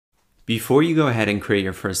Before you go ahead and create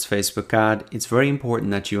your first Facebook ad, it's very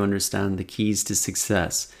important that you understand the keys to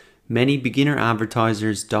success. Many beginner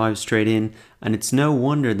advertisers dive straight in, and it's no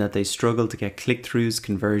wonder that they struggle to get click-throughs,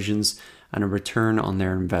 conversions, and a return on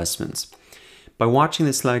their investments. By watching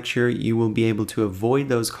this lecture, you will be able to avoid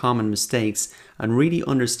those common mistakes and really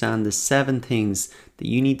understand the 7 things that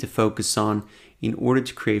you need to focus on in order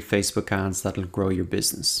to create Facebook ads that'll grow your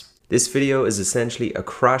business. This video is essentially a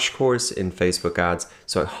crash course in Facebook ads,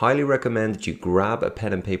 so I highly recommend that you grab a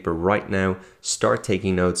pen and paper right now, start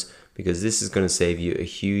taking notes, because this is going to save you a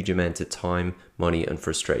huge amount of time, money, and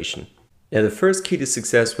frustration. Now, the first key to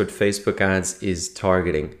success with Facebook ads is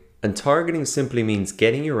targeting. And targeting simply means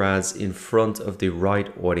getting your ads in front of the right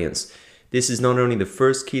audience. This is not only the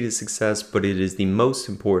first key to success, but it is the most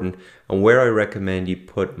important and where I recommend you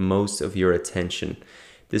put most of your attention.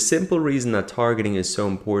 The simple reason that targeting is so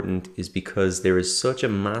important is because there is such a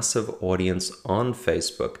massive audience on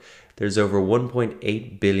Facebook. There's over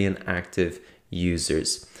 1.8 billion active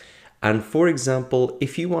users. And for example,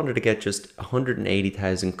 if you wanted to get just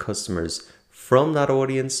 180,000 customers from that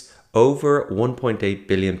audience, over 1.8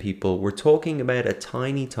 billion people, we're talking about a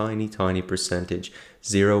tiny percentage,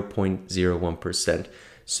 0.01%.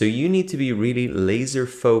 So you need to be really laser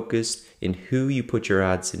focused in who you put your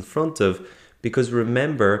ads in front of, because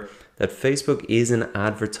remember that Facebook is an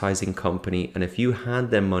advertising company, and if you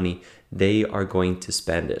hand them money, they are going to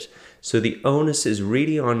spend it. So the onus is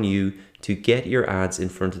really on you to get your ads in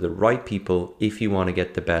front of the right people if you want to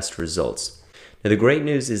get the best results. Now, the great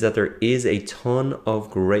news is that there is a ton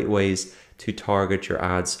of great ways to target your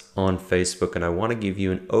ads on Facebook, and I want to give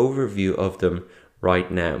you an overview of them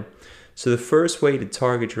right now. So the first way to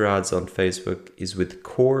target your ads on Facebook is with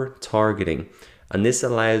core targeting. And this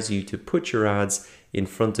allows you to put your ads in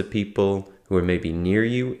front of people who are maybe near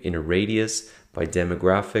you in a radius by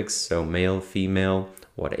demographics, so male, female,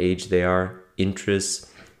 what age they are,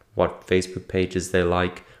 interests, what Facebook pages they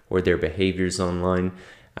like, or their behaviors online,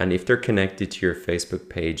 and if they're connected to your Facebook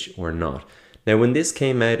page or not. Now, when this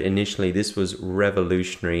came out initially, this was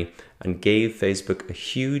revolutionary and gave Facebook a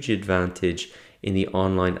huge advantage in the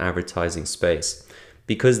online advertising space,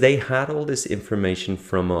 because they had all this information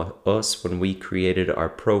from us when we created our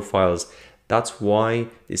profiles. That's why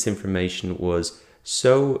this information was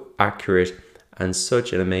so accurate and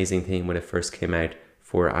such an amazing thing when it first came out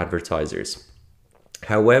for advertisers.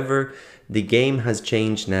 However, the game has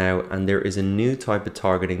changed now, and there is a new type of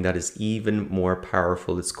targeting that is even more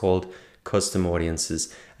powerful. It's called custom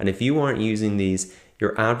audiences. And if you aren't using these,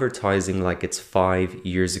 you're advertising like it's 5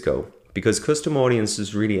 years ago. Because custom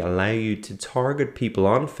audiences really allow you to target people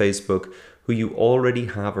on Facebook who you already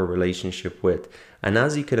have a relationship with. And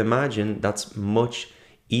as you can imagine, that's much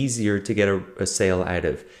easier to get a sale out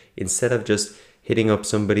of. Instead of just hitting up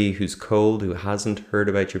somebody who's cold, who hasn't heard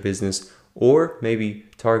about your business, or maybe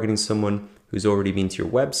targeting someone who's already been to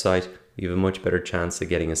your website, you have a much better chance of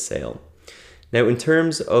getting a sale. Now, in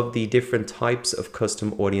terms of the different types of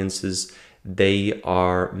custom audiences, they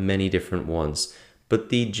are many different ones. But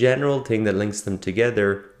the general thing that links them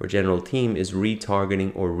together, or general theme, is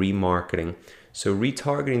retargeting or remarketing. So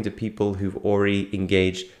retargeting to people who've already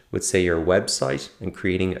engaged with, say, your website and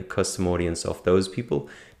creating a custom audience of those people.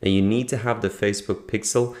 Now, you need to have the Facebook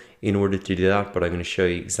pixel in order to do that, but I'm going to show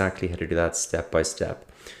you exactly how to do that step by step.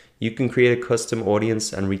 You can create a custom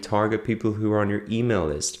audience and retarget people who are on your email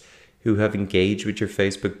list, who have engaged with your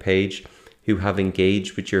Facebook page, who have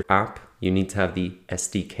engaged with your app. You need to have the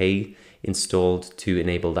SDK installed to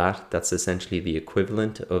enable that. That's essentially the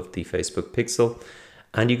equivalent of the Facebook pixel.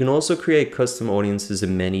 And you can also create custom audiences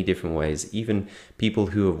in many different ways. Even people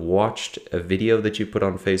who have watched a video that you put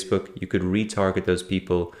on Facebook, you could retarget those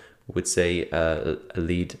people with, say, a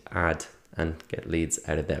lead ad and get leads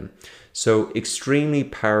out of them. So extremely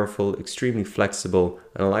powerful, extremely flexible,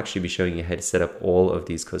 and I'll actually be showing you how to set up all of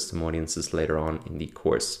these custom audiences later on in the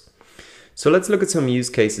course. So let's look at some use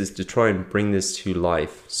cases to try and bring this to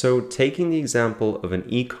life. So taking the example of an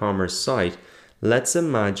e-commerce site, let's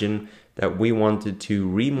imagine that we wanted to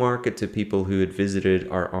remarket to people who had visited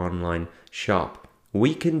our online shop.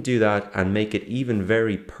 We can do that and make it even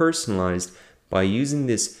very personalized by using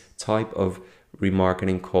this type of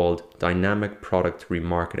remarketing called dynamic product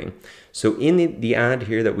remarketing. So in the ad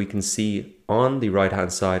here that we can see on the right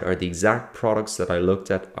hand side are the exact products that I looked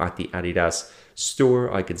at the Adidas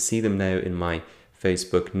store. I can see them now in my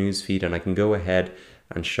Facebook newsfeed, and I can go ahead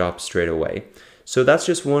and shop straight away. So that's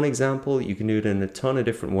just one example. You can do it in a ton of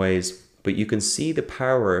different ways, but you can see the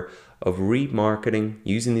power of remarketing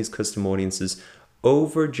using these custom audiences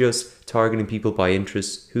over just targeting people by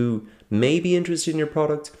interest who may be interested in your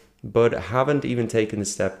product but haven't even taken the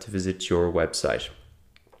step to visit your website.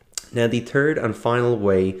 Now, the third and final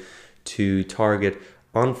way to target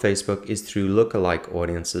on Facebook is through lookalike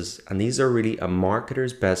audiences. And these are really a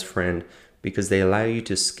marketer's best friend because they allow you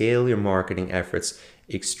to scale your marketing efforts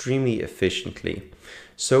extremely efficiently.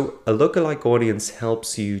 So a lookalike audience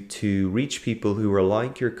helps you to reach people who are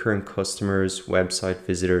like your current customers, website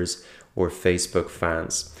visitors, or Facebook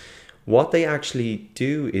fans. What they actually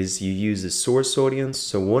do is you use a source audience,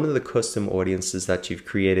 so one of the custom audiences that you've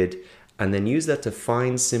created, and then use that to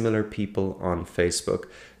find similar people on Facebook.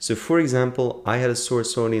 So for example, I had a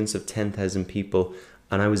source audience of 10,000 people,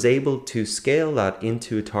 and I was able to scale that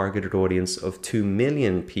into a targeted audience of 2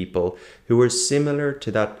 million people who were similar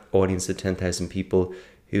to that audience of 10,000 people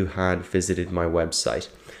who had visited my website.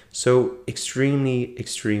 So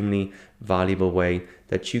extremely valuable way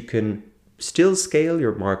that you can still scale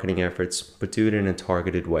your marketing efforts, but do it in a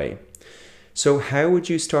targeted way. So how would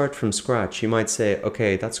you start from scratch? You might say,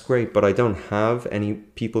 okay, that's great, but I don't have any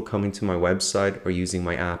people coming to my website or using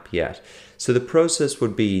my app yet. So the process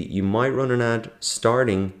would be, you might run an ad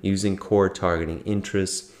starting using core targeting,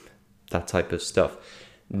 interests, that type of stuff.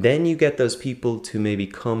 Then you get those people to maybe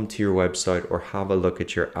come to your website or have a look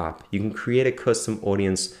at your app. You can create a custom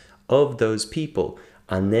audience of those people.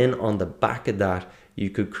 And then on the back of that, you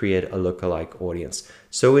could create a lookalike audience.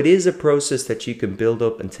 So it is a process that you can build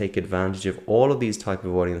up and take advantage of all of these type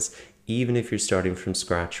of audience, even if you're starting from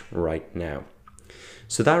scratch right now.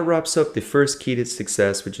 So that wraps up the first key to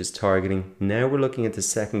success, which is targeting. Now we're looking at the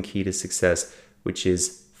second key to success, which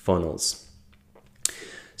is funnels.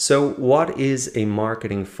 So what is a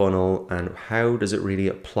marketing funnel and how does it really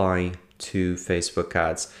apply to Facebook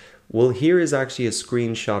ads? Well, here is actually a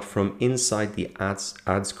screenshot from inside the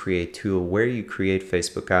Ads Create tool where you create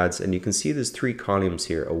Facebook ads, and you can see there's 3 columns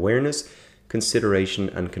here: awareness, consideration,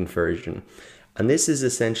 and conversion. And this is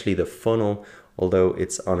essentially the funnel, although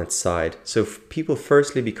it's on its side. So people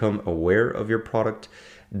firstly become aware of your product,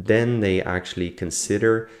 then they actually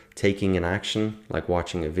consider taking an action like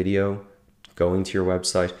watching a video, going to your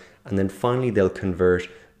website, and then finally they'll convert,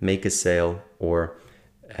 make a sale, or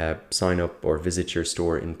sign up or visit your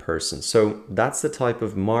store in person. So that's the type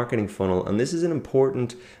of marketing funnel, and this is an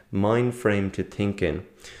important mind frame to think in,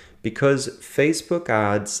 because Facebook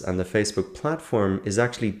ads and the Facebook platform is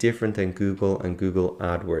actually different than Google and Google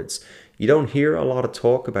AdWords. You don't hear a lot of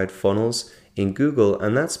talk about funnels in Google,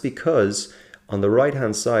 and that's because on the right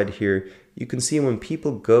hand side here, you can see when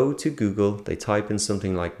people go to Google, they type in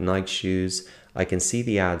something like Nike shoes. I can see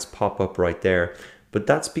the ads pop up right there. But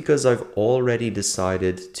that's because I've already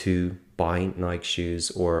decided to buy Nike shoes,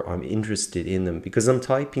 or I'm interested in them because I'm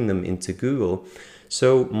typing them into Google.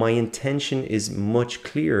 So my intention is much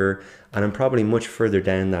clearer, and I'm probably much further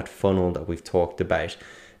down that funnel that we've talked about.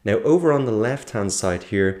 Now over on the left hand side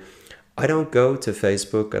here, I don't go to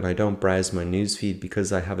Facebook and I don't browse my newsfeed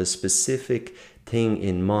because I have a specific thing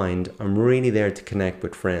in mind. I'm really there to connect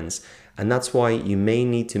with friends. And that's why you may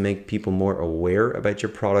need to make people more aware about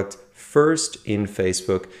your product first in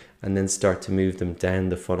Facebook, and then start to move them down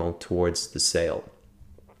the funnel towards the sale.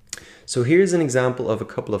 So here's an example of a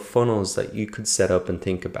couple of funnels that you could set up and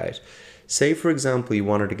think about. Say for example, you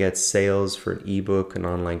wanted to get sales for an ebook, an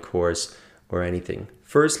online course, or anything.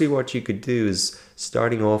 Firstly, what you could do is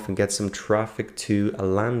starting off and get some traffic to a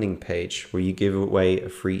landing page where you give away a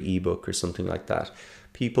free ebook or something like that.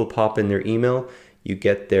 People pop in their email, you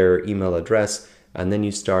get their email address, and then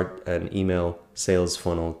you start an email sales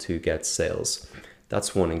funnel to get sales.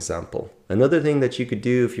 That's one example. Another thing that you could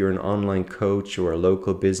do if you're an online coach or a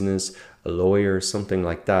local business, a lawyer, something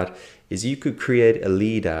like that, is you could create a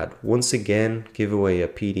lead ad. Once again, give away a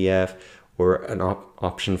PDF or an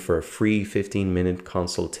option for a free 15-minute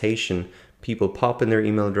consultation. People pop in their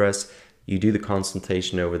email address, you do the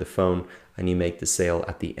consultation over the phone, and you make the sale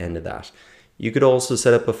at the end of that. You could also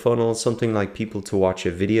set up a funnel, something like people to watch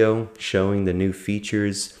a video showing the new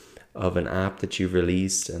features of an app that you've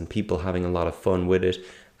released and people having a lot of fun with it.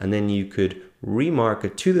 And then you could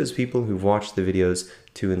remarket to those people who've watched the videos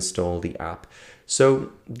to install the app.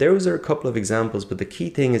 So those are a couple of examples, but the key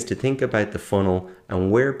thing is to think about the funnel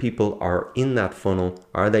and where people are in that funnel.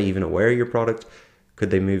 Are they even aware of your product?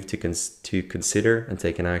 Could they move to consider and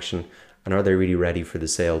take an action? And are they really ready for the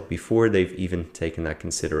sale before they've even taken that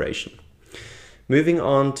consideration? Moving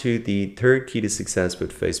on to the third key to success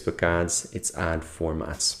with Facebook ads, it's ad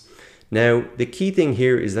formats. Now, the key thing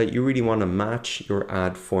here is that you really want to match your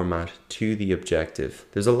ad format to the objective.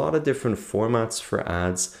 There's a lot of different formats for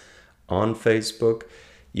ads on Facebook.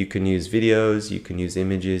 You can use videos, you can use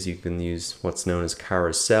images, you can use what's known as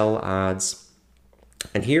carousel ads.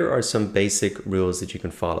 And here are some basic rules that you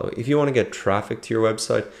can follow. If you want to get traffic to your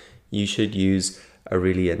website, you should use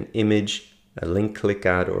an image a link click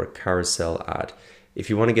ad, or a carousel ad. If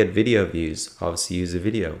you want to get video views, obviously use a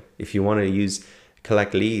video. If you want to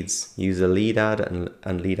collect leads, use a lead ad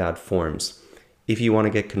and lead ad forms. If you want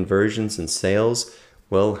to get conversions and sales,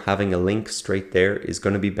 well, having a link straight there is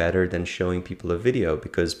going to be better than showing people a video,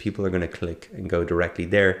 because people are going to click and go directly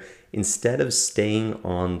there instead of staying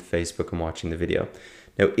on Facebook and watching the video.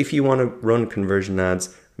 Now, if you want to run conversion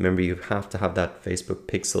ads, remember you have to have that Facebook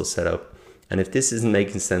pixel set up. And if this isn't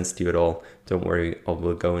making sense to you at all, don't worry, I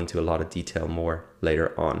will go into a lot of detail more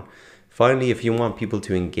later on. Finally, if you want people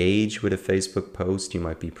to engage with a Facebook post, you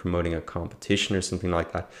might be promoting a competition or something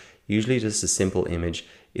like that, usually just a simple image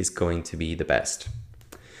is going to be the best.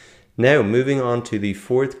 Now, moving on to the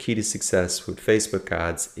fourth key to success with Facebook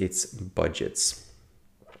ads, it's budgets.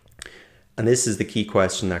 And this is the key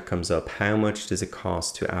question that comes up. How much does it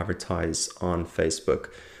cost to advertise on Facebook?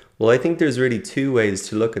 Well, I think there's really two ways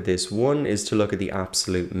to look at this. One is to look at the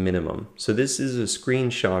absolute minimum. So this is a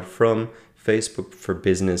screenshot from Facebook for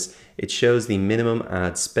Business. It shows the minimum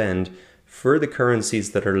ad spend for the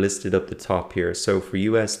currencies that are listed up the top here. So for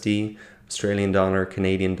USD, Australian dollar,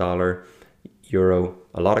 Canadian dollar, Euro,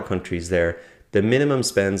 a lot of countries there, the minimum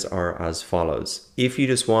spends are as follows. If you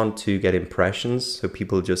just want to get impressions, so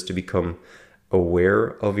people just to become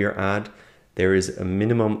aware of your ad, there is a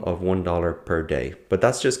minimum of $1 per day, but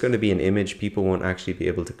that's just going to be an image. People won't actually be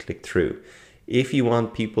able to click through. If you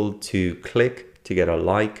want people to click to get a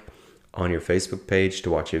like on your Facebook page,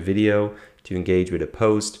 to watch a video, to engage with a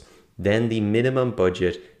post, then the minimum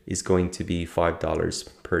budget is going to be $5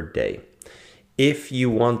 per day. If you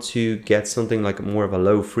want to get something like more of a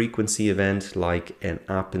low frequency event like an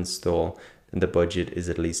app install, then the budget is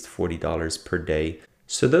at least $40 per day.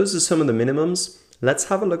 So those are some of the minimums. Let's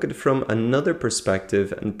have a look at it from another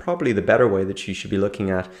perspective, and probably the better way that you should be looking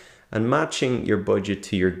at, and matching your budget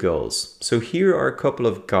to your goals. So here are a couple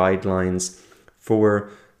of guidelines for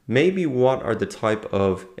maybe what are the type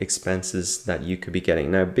of expenses that you could be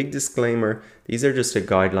getting. Now, big disclaimer, these are just a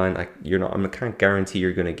guideline. I can't guarantee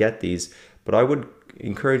you're going to get these, but I would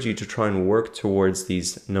encourage you to try and work towards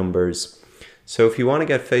these numbers. So if you want to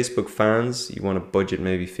get Facebook fans, you want to budget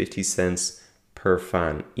maybe 50 cents per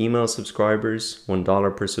fan. Email subscribers,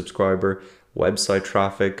 $1 per subscriber. Website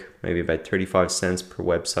traffic, maybe about 35 cents per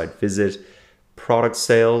website visit. Product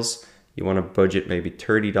sales, you want to budget maybe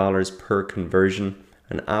 $30 per conversion.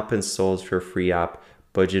 An app installs for a free app,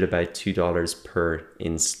 budget about $2 per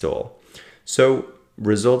install. So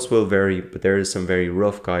results will vary, but there is some very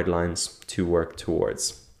rough guidelines to work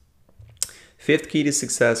towards. Fifth key to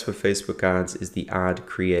success with Facebook ads is the ad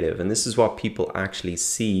creative, and this is what people actually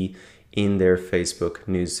see in their Facebook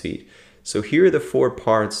newsfeed. So here are the 4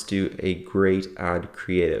 parts to a great ad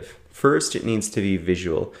creative. First, it needs to be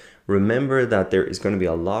visual. Remember that there is going to be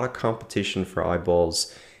a lot of competition for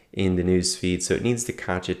eyeballs in the newsfeed, so it needs to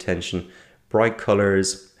catch attention. Bright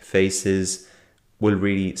colors, faces will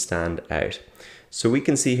really stand out. So we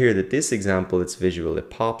can see here that this example, it's visual. It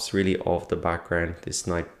pops really off the background, this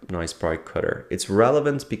nice bright color. It's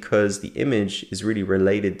relevant because the image is really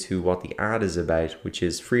related to what the ad is about, which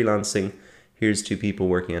is freelancing. Here's 2 people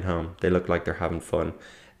working at home. They look like they're having fun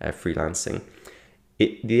freelancing.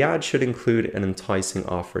 The ad should include an enticing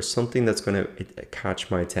offer, something that's going to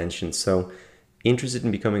catch my attention. So interested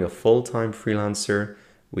in becoming a full-time freelancer,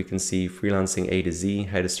 we can see freelancing A to Z,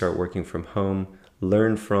 how to start working from home,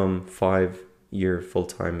 learn from 5-year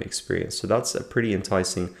full-time experience. So that's a pretty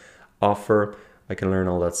enticing offer. I can learn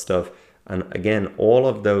all that stuff. And again, all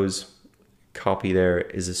of those copy there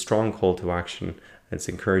is a strong call to action. It's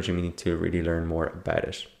encouraging me to really learn more about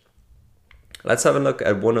it. Let's have a look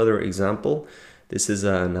at one other example. This is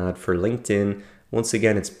an ad for LinkedIn. Once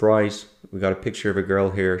again, it's bright. We got a picture of a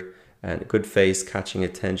girl here and a good face catching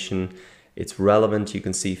attention. It's relevant. You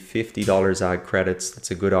can see $50 ad credits.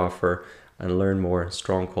 That's a good offer. And learn more,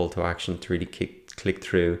 strong call to action to really click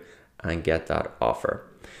through and get that offer.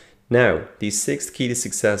 Now, the 6th key to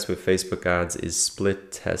success with Facebook ads is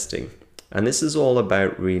split testing. And this is all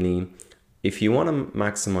about really, if you want to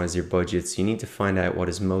maximize your budgets, you need to find out what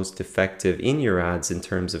is most effective in your ads in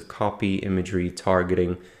terms of copy, imagery,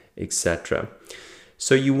 targeting, etc.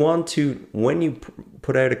 So you want to, when you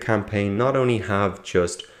put out a campaign, not only have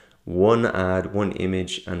just one ad, one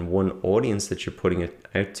image, and one audience that you're putting it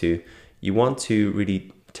out to, you want to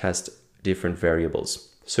really test different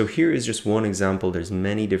variables. So here is just one example. There's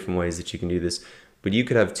many different ways that you can do this, but you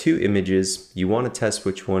could have 2 images. You want to test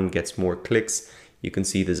which one gets more clicks. You can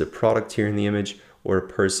see there's a product here in the image or a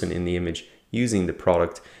person in the image using the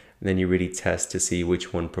product. And then you really test to see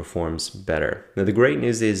which one performs better. Now, the great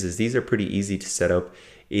news is these are pretty easy to set up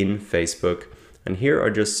in Facebook. And here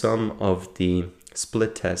are just some of the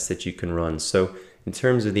split tests that you can run. So in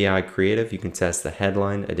terms of the ad creative, you can test the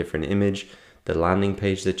headline, a different image, the landing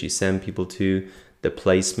page that you send people to, the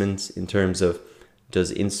placement in terms of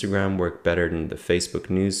does Instagram work better than the Facebook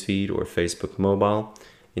newsfeed or Facebook mobile?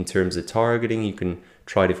 In terms of targeting, you can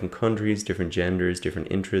try different countries, different genders, different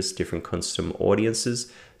interests, different custom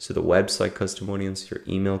audiences. So the website custom audience, your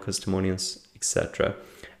email custom audience, etc.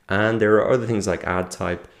 And there are other things like ad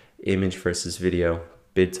type, image versus video,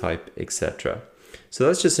 bid type, etc. So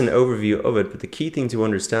that's just an overview of it, but the key thing to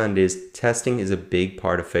understand is testing is a big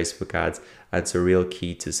part of Facebook ads, and it's a real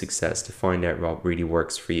key to success to find out what really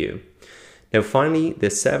works for you. Now finally, the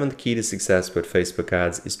 7th key to success with Facebook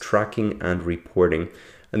ads is tracking and reporting.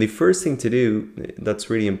 And the first thing to do that's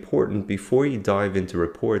really important before you dive into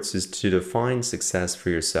reports is to define success for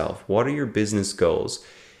yourself. What are your business goals?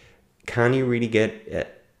 Can you really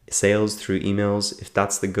get sales through emails? If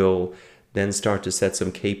that's the goal, then start to set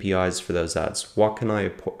some KPIs for those ads. What can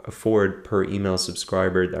I afford per email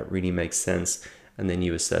subscriber that really makes sense? And then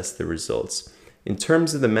you assess the results. In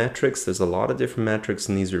terms of the metrics, there's a lot of different metrics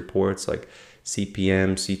in these reports like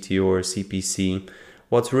CPM, CTR, CPC.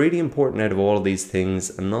 What's really important out of all of these things,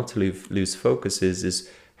 and not to lose focus, is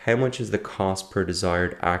how much is the cost per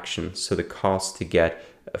desired action. So the cost to get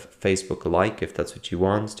a Facebook like, if that's what you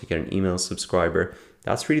want, to get an email subscriber.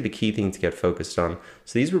 That's really the key thing to get focused on.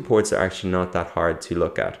 So these reports are actually not that hard to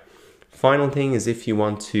look at. Final thing is if you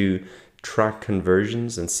want to track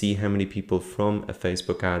conversions and see how many people from a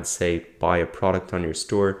Facebook ad say buy a product on your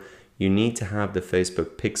store, you need to have the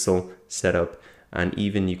Facebook pixel set up, and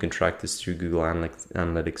even you can track this through Google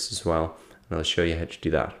Analytics as well. And I'll show you how to do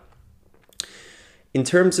that. In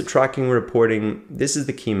terms of tracking and reporting, this is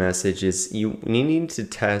the key message: is you need to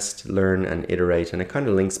test, learn, and iterate. And it kind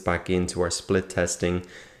of links back into our split testing.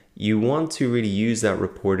 You want to really use that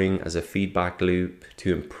reporting as a feedback loop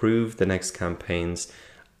to improve the next campaigns.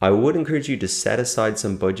 I would encourage you to set aside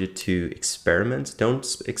some budget to experiment. Don't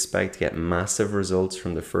expect to get massive results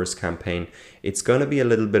from the first campaign. It's going to be a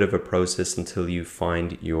little bit of a process until you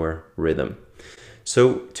find your rhythm.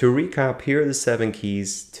 So to recap, here are the 7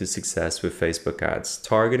 keys to success with Facebook ads: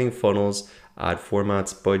 targeting, funnels, ad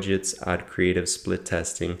formats, budgets, ad creative, split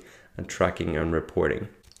testing, and tracking and reporting.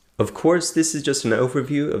 Of course, this is just an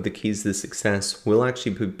overview of the keys to success. We'll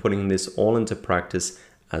actually be putting this all into practice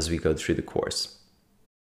as we go through the course.